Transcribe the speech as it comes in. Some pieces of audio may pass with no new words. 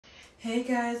Hey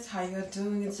guys, how you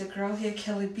doing? It's your girl here,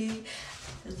 Kelly B.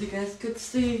 As you guys could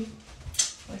see,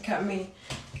 look at me.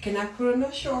 I cannot put on no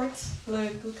shorts.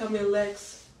 Look at my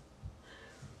legs.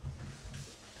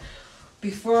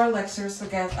 Before, like seriously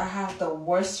guys, I have the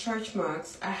worst stretch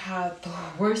marks. I have the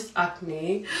worst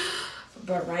acne.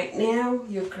 But right now,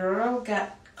 your girl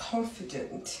got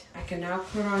confident. I can now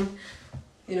put on,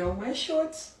 my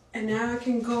shorts. And now I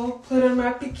can go put on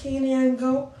my bikini and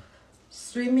go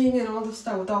swimming and all the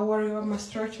stuff without worrying about my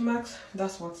stretch marks.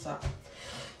 That's what's up.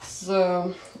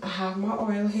 So I have my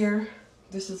oil here.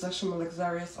 This is actually my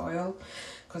luxurious oil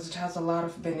because it has a lot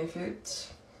of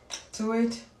benefits to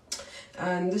it.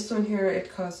 And this one here,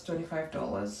 it costs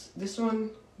 $25. This one,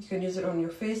 you can use it on your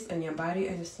face and your body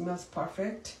and it smells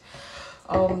perfect.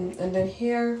 And then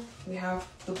here we have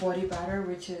the body butter,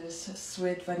 which is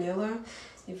sweet vanilla.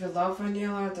 If you love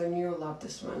vanilla, then you'll love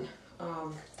this one.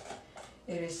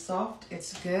 It is soft,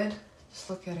 it's good. Just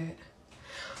look at it.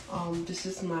 This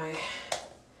is my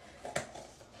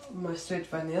sweet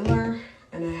vanilla,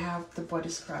 and I have the body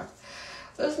scrub.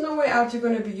 There's no way out you're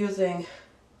going to be using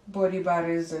body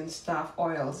butters and stuff,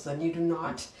 oils, and you do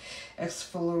not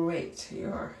exfoliate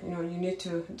your, you need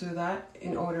to do that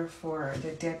in order for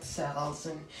the dead cells,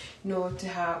 and in order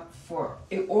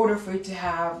for you to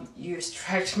have your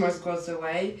stretch marks goes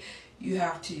away, you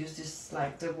have to use this,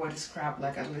 like the body scrub,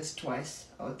 like at least twice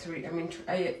or three. I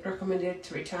recommend it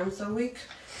 3 times a week.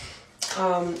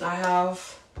 I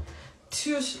have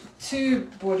two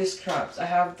body scrubs. I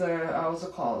have the what's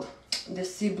it called, the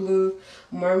Sea Blue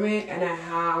Mermaid, and I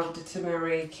have the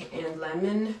turmeric and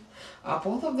lemon.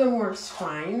 Both of them works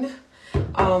fine.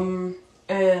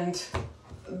 And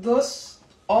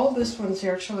all these ones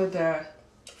here, actually the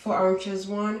 4 ounces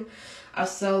one, I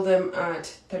sell them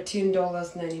at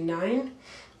 $13.99,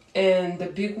 and the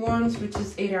big ones, which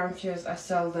is 8 ounces, I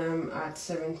sell them at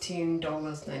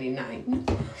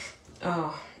 $17.99.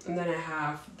 And then I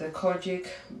have the Kojic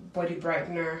body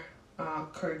brightener,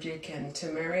 Kojic and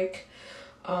turmeric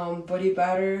body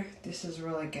butter. This is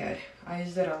really good. I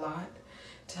use it a lot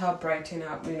to help brighten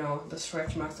up, the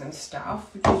stretch marks and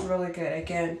stuff, which is really good.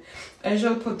 Again, I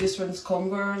usually put this one's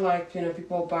combo, like,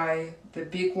 people buy the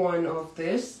big one of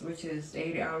this, which is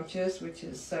 8 ounces, which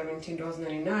is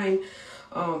 $17.99,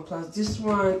 plus this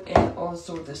one, and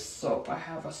also the soap. I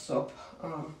have a soap,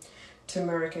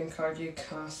 turmeric and Kojic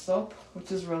soap, which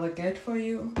is really good for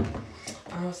you.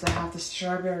 I also have the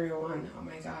strawberry one. Oh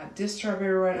my god, this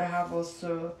strawberry one, I have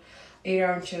also 8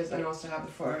 ounces, and also have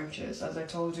the 4 ounces. As I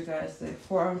told you guys, the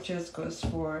 4 ounces goes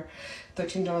for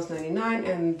 $13.99,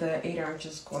 and the 8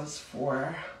 ounces goes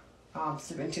for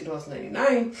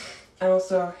 $17.99. And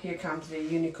also here comes the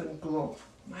Unicorn Glow.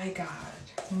 My god,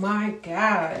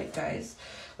 guys,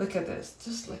 look at this.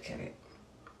 Just look at it.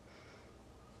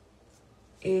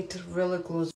 It really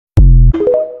glows.